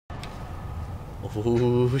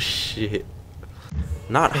Oh shit.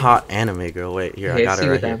 Not hot anime girl. Wait, here, I got it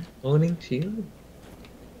right here. Owning too.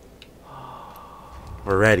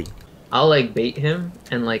 We're ready. I'll like bait him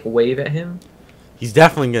and like wave at him. He's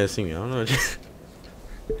definitely gonna see me. I don't know.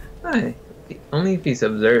 Hi. Only if he's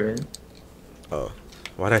observant. Oh.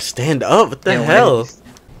 Why'd I stand up? What the hell?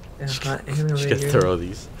 Just gonna throw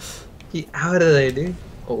these. He out of there, dude.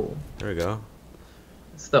 Oh. There we go.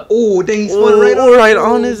 Oh, dang, he spun right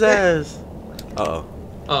on his ass. Uh-oh.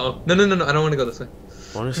 Uh-oh. No, I don't want to go this way.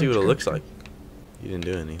 I want to see what it looks like. You didn't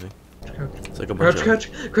do anything. It's like a bunch Crouch.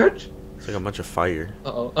 It's like a bunch of fire.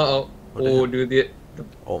 Oh, dude,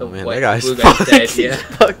 oh man, that guy's fucked. Dead, yeah.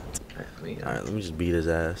 Fucked. Alright, let me just beat his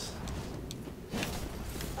ass.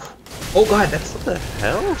 Oh god, that's what the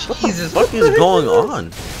hell? Jesus, what the fuck is going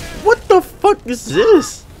on? What the fuck is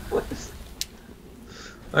this? Alright,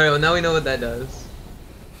 well now we know what that does.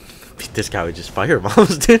 This guy would just fire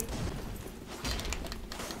bombs, dude.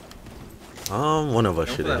 One of us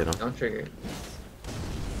should have hit him. Don't trigger.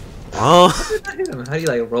 Oh. How did I hit him? How do you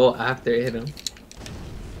like roll after it hit him?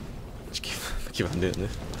 Just keep on doing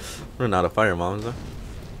this. Run out of fire bombs though.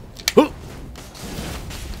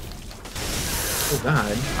 Oh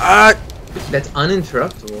god. Ah! That's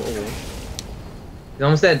uninterruptible. He's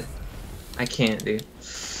almost dead. I can't, dude.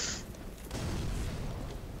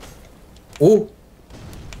 Oh.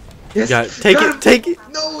 Yes. Take it.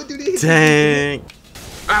 No, dude. Dang.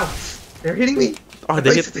 Ow. They're hitting me. Oh,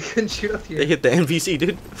 they couldn't shoot up here. They hit the NPC,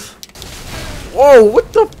 dude. Whoa,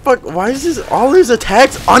 what the fuck? Why is all his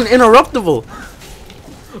attacks uninterruptible?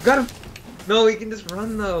 Oh, got him. No, he can just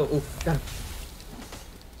run though. Oh, got him.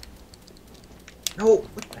 No,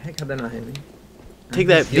 what the heck? How'd that not hit me? Take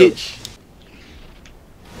that, bitch.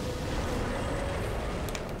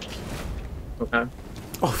 Okay.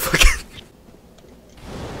 Oh, fuck.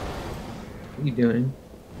 What are you doing?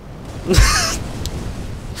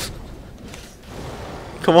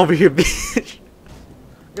 Come over here, bitch.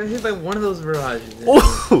 I got hit by one of those barrages.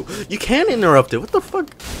 Oh, you can interrupt it. What the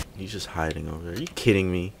fuck? He's just hiding over there. Are you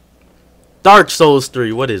kidding me? Dark Souls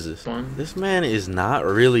 3, what is this? This man is not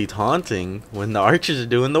really taunting when the archers are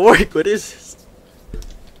doing the work. What is this?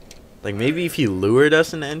 Like, maybe if he lured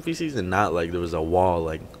us into NPCs and not like there was a wall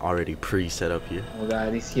like already pre-set up here. Oh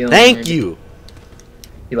god, he's healing. Thank you!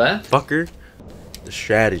 He left? Fucker. The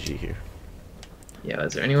strategy here. Yeah,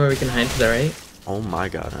 is there anywhere we can hide to the right? Oh my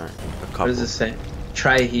god, alright. What does this say?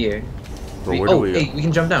 Try here. But where do we go? Hey, we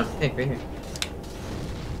can jump down. Hey, right here.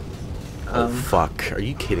 Oh fuck, are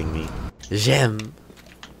you kidding me? Gem.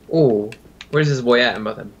 Oh, where's this boy at? I'm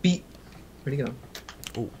about to beat. Where'd he go?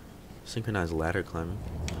 Oh, synchronized ladder climbing.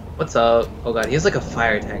 What's up? Oh god, he has like a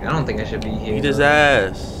fire attack. I don't think I should be here. Beat his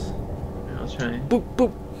ass. I'll try. Boop,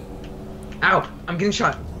 boop. Ow! I'm getting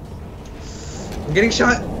shot. I'm getting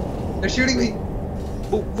shot. They're shooting me.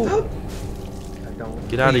 Boop, boop.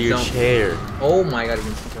 Get out of your chair. Oh my god, he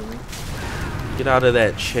can see me. Get out of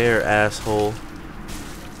that chair, asshole.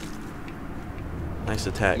 Nice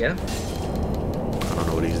attack. Yeah. I don't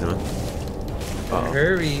know what he's doing.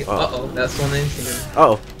 Hurry. Uh-oh, that's one thing.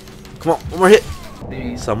 Uh-oh. Come on, one more hit.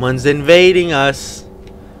 Maybe. Someone's invading us.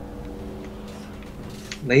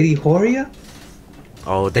 Lady Horia?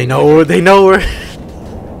 Oh, they know her.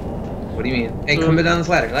 What do you mean? Hey, come down this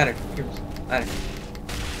ladder. Ladder.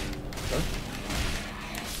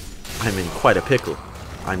 I'm in quite a pickle.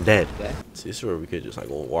 I'm dead. See, this is where we could just like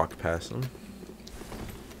walk past them.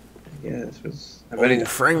 Yeah, this was. Oh,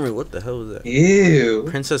 frame rate, what the hell was that? Ew.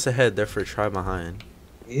 Princess ahead, therefore try behind.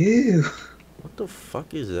 Ew. What the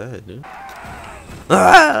fuck is that, dude?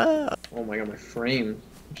 Ah! Oh my god, my frame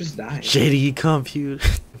just died. Shitty compute.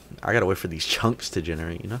 I gotta wait for these chunks to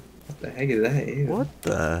generate, you know? What the heck is that? Ew. What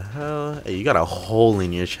the hell? Hey, you got a hole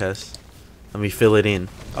in your chest. Let me fill it in.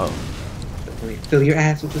 Oh. Let me fill your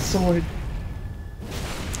ass with a sword.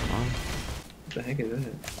 Oh. What the heck is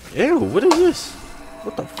that? Ew, what is this?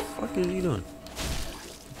 What the fuck is you doing?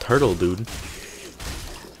 Turtle, dude.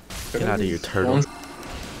 Get out of your turtle.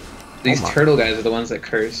 These turtle guys are the ones that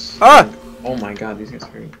curse. Ah! Oh my god, these guys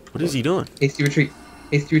hurt. What is he doing? Hasty retreat.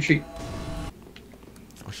 Hasty retreat.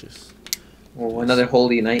 Watch this. Oh, another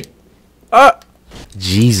holy night. Ah!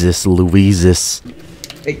 Jesus Louises.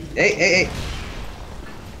 Hey.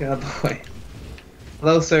 Get out of the way.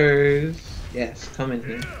 Hello, sirs. Yes, come in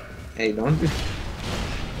here. Hey, don't do...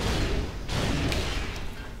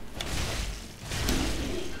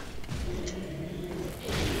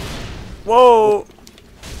 Whoa!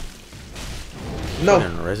 No!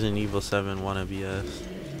 Resident Evil 7 wannabe ass.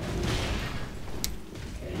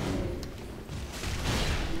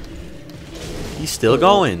 He's still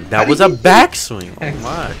going. That was a backswing. Oh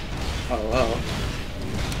my. Oh, wow.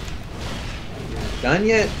 Done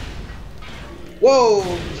yet? Whoa!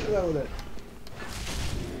 Chill out with that.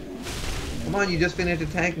 Come on, you just finished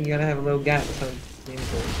attacking. You gotta have a little gap or something.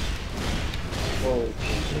 Whoa,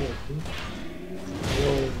 shit, dude.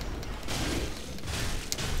 Whoa.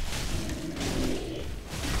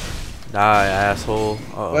 Die, asshole.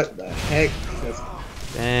 Uh-oh. What the heck? That's...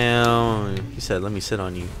 Damn. He said, let me sit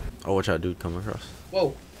on you. Oh, watch out, dude, come across.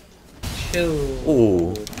 Whoa. Chill.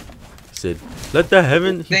 Oh. He said, let the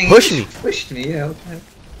heaven. He Dang, pushed me. Pushed me, yeah. Okay.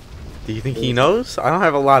 Do you think he knows? I don't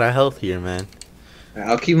have a lot of health here, man.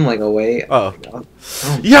 I'll keep him like away. Uh oh.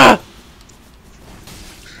 Yeah!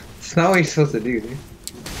 It's not what you're supposed to do, dude.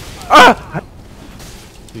 Ah!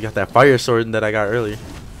 You got that fire sword that I got earlier.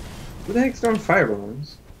 Who the heck's throwing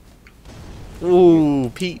firebombs? Ooh,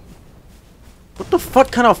 Pete. What the fuck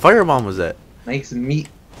kind of firebomb was that? Nice meat.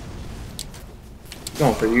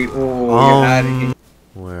 Going for you. Oh, you're out of here.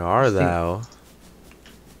 Where are thou?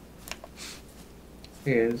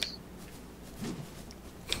 Here it is.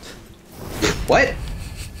 What?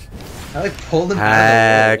 I like pulled him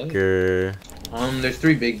out of the Hacker. way. There's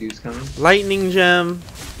 3 big dudes coming. Lightning gem.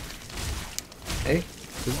 Hey,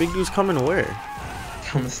 The big dude's coming where?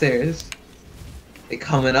 down the stairs. They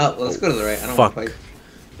coming up. Let's go to the right. I don't Fuck. want to fight.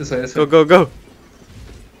 This way, this Go, way. go, go.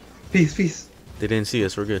 Peace, peace. They didn't see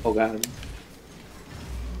us. We're good. Oh god.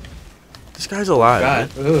 This guy's alive.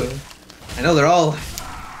 God. Man. Ugh. I know they're all.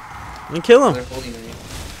 I mean, kill They're him. holding me.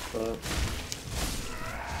 But...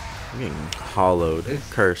 I'm getting hollowed.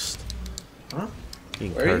 It's- Cursed. Huh?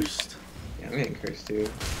 Getting Where are you? cursed. Yeah, I'm getting cursed too.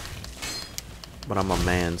 But I'm a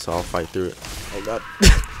man, so I'll fight through it. Oh god.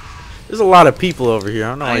 There's a lot of people over here. I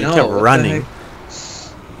don't know why I you know, kept what the running. heck?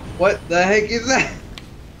 What the heck is that?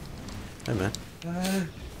 Hey man. Uh,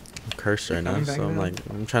 I'm cursed right now, coming back so I'm now? like,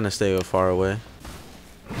 I'm trying to stay far away.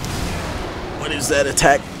 What is that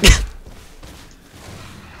attack?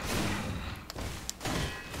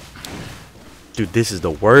 Dude, this is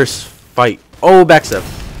the worst fight. Oh, backstep.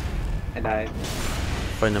 I died.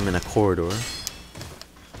 Fighting them in a corridor.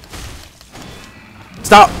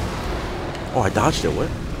 Stop! Oh, I dodged it. What?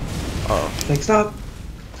 Uh-oh. Like, stop.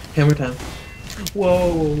 Hammer time.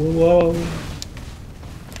 Whoa, whoa.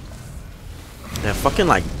 That fucking,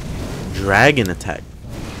 like, dragon attack.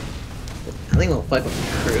 I think we'll fight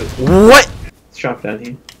with the crew. What? Let's drop down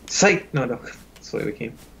here. Psych! No, no. That's the way we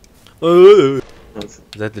came. Is No, it's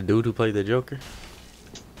that the dude who played the Joker?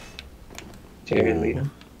 Jared Oh. Leto.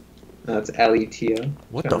 No, it's L-E-T-O.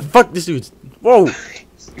 What the fuck? This dude's... Whoa!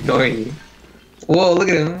 He's ignoring you. Whoa, look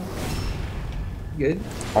at him. Good.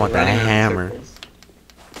 I want that Running around in hammer. circles.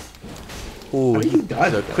 Ooh, How did you dodge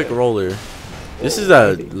he's a that? quick roller. This Whoa, is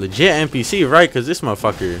a crazy. legit NPC, right? Because this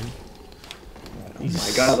motherfucker... Oh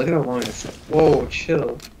my god, look at how long it's... Whoa,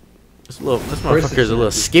 chill. This course motherfucker's it's a little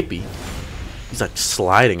not. skippy. He's like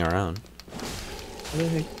sliding around. What the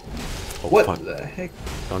heck? Oh, What fuck. the heck?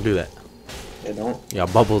 Don't do that. Yeah, don't. Yeah,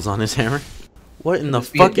 bubbles on his hammer. What in the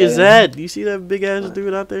Just be a fuck is dead that? Do you see that big ass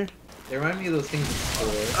dude out there? They remind me of those things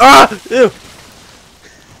before. Ah! Ew!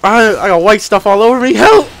 I got white stuff all over me.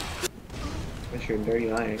 Help! What's your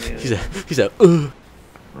dirty iron? Yeah. He said, ugh.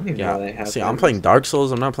 I don't even know how they Yeah. have See, I'm those. playing Dark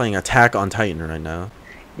Souls. I'm not playing Attack on Titan right now.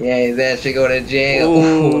 Yeah, that should go to jail.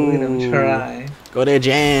 Ooh. Ooh, look at him try. Go to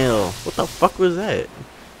jail. What the fuck was that?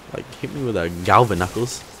 Like, hit me with a Galvan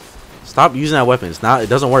Knuckles. Stop using that weapon. It's not. It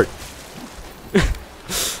doesn't work.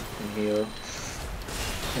 Heal.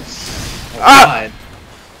 Oh, Ah! God.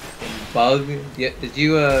 Bug. Yeah, did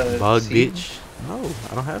you Bug, see? bitch. No,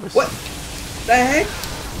 I don't have it. What the heck?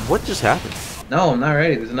 What just happened? No, I'm not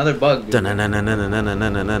ready. There's another bug. Dude. Wait,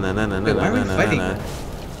 why are we fighting that?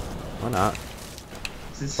 Why not? It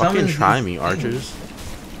Fucking summons try these me, things. archers.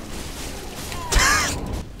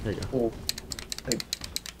 There you go. Oh. Like,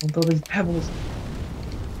 don't throw these pebbles.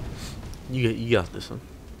 You got this one.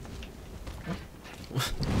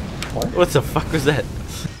 What? What the fuck was that?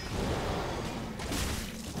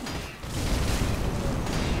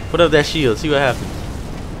 Put up that shield. See what happens.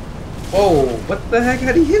 Whoa, what the heck?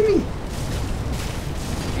 How'd he hit me?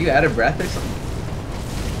 You out of breath or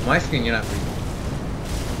something? On my screen, you're not breathing.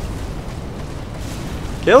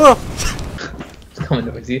 Kill him. It's coming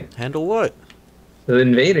towards you. Handle what? The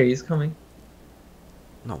invader, he's coming.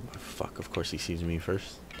 No, fuck. Of course he sees me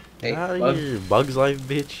first. Hey, Get out bug. of here, Bug's Life,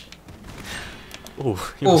 bitch. Oh,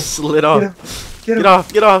 he Oh, almost slid off. Get him. Get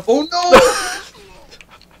off. Get off. Oh no!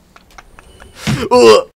 Ugh.